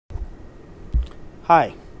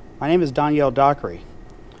Hi, my name is Danielle Dockery.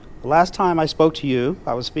 The last time I spoke to you,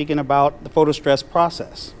 I was speaking about the PhotoStress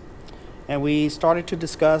process, and we started to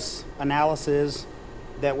discuss analyses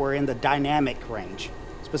that were in the dynamic range,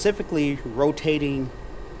 specifically rotating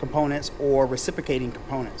components or reciprocating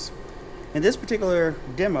components. In this particular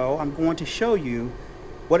demo, I'm going to show you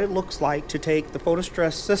what it looks like to take the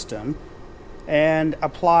PhotoStress system and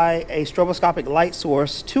apply a stroboscopic light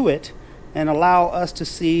source to it and allow us to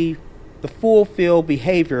see the full field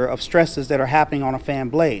behavior of stresses that are happening on a fan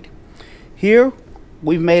blade. Here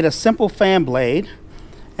we've made a simple fan blade,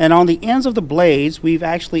 and on the ends of the blades we've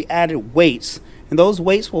actually added weights, and those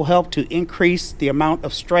weights will help to increase the amount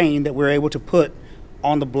of strain that we're able to put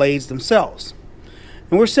on the blades themselves.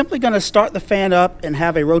 And we're simply going to start the fan up and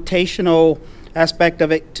have a rotational aspect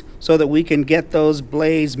of it so that we can get those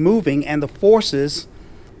blades moving and the forces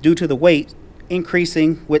due to the weight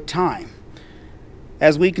increasing with time.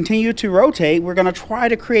 As we continue to rotate, we're going to try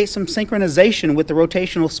to create some synchronization with the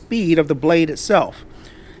rotational speed of the blade itself.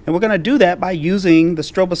 And we're going to do that by using the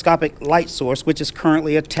stroboscopic light source, which is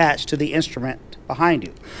currently attached to the instrument behind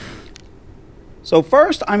you. So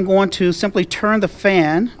first, I'm going to simply turn the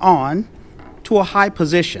fan on to a high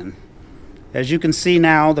position. As you can see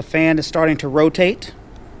now, the fan is starting to rotate.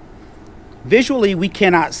 Visually, we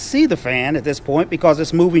cannot see the fan at this point because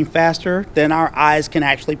it's moving faster than our eyes can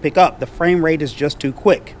actually pick up. The frame rate is just too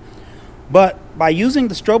quick. But by using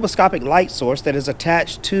the stroboscopic light source that is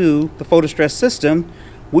attached to the PhotoStress system,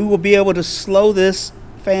 we will be able to slow this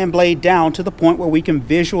fan blade down to the point where we can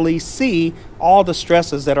visually see all the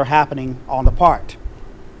stresses that are happening on the part.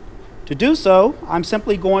 To do so, I'm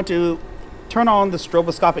simply going to turn on the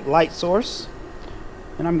stroboscopic light source,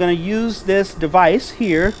 and I'm going to use this device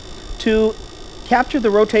here to capture the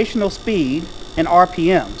rotational speed in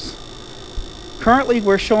RPMs. Currently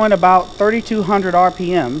we're showing about 3,200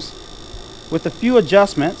 RPMs. With a few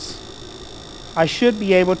adjustments, I should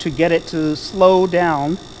be able to get it to slow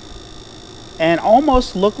down and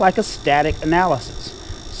almost look like a static analysis.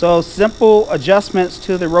 So simple adjustments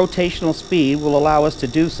to the rotational speed will allow us to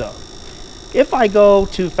do so. If I go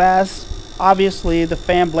too fast, obviously the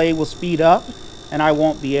fan blade will speed up and I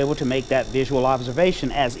won't be able to make that visual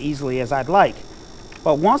observation as easily as I'd like.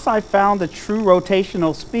 But once I've found the true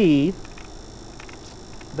rotational speed,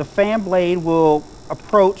 the fan blade will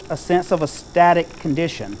approach a sense of a static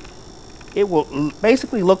condition. It will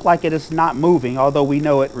basically look like it is not moving, although we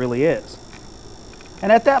know it really is.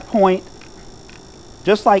 And at that point,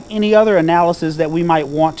 just like any other analysis that we might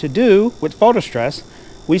want to do with PhotoStress,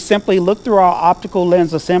 we simply look through our optical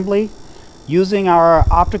lens assembly. Using our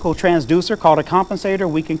optical transducer called a compensator,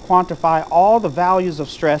 we can quantify all the values of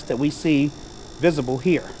stress that we see visible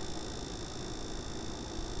here.